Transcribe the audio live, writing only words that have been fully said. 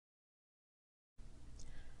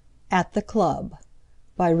At the Club,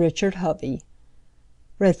 by Richard Hovey.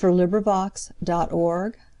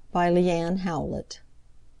 LibriVox.org.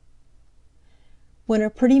 When a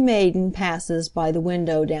pretty maiden passes by the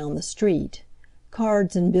window down the street,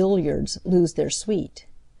 cards and billiards lose their sweet.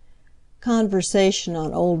 Conversation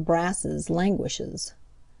on old brasses languishes.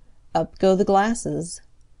 Up go the glasses.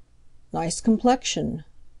 Nice complexion,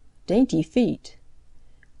 dainty feet.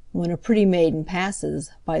 When a pretty maiden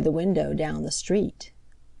passes by the window down the street.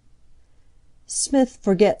 Smith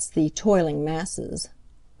forgets the toiling masses,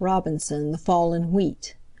 Robinson the fallen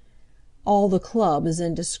wheat. All the club is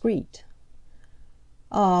indiscreet.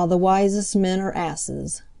 Ah, the wisest men are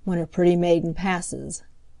asses When a pretty maiden passes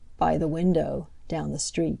by the window down the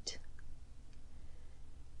street.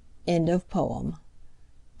 End of poem.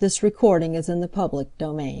 This recording is in the public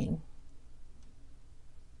domain.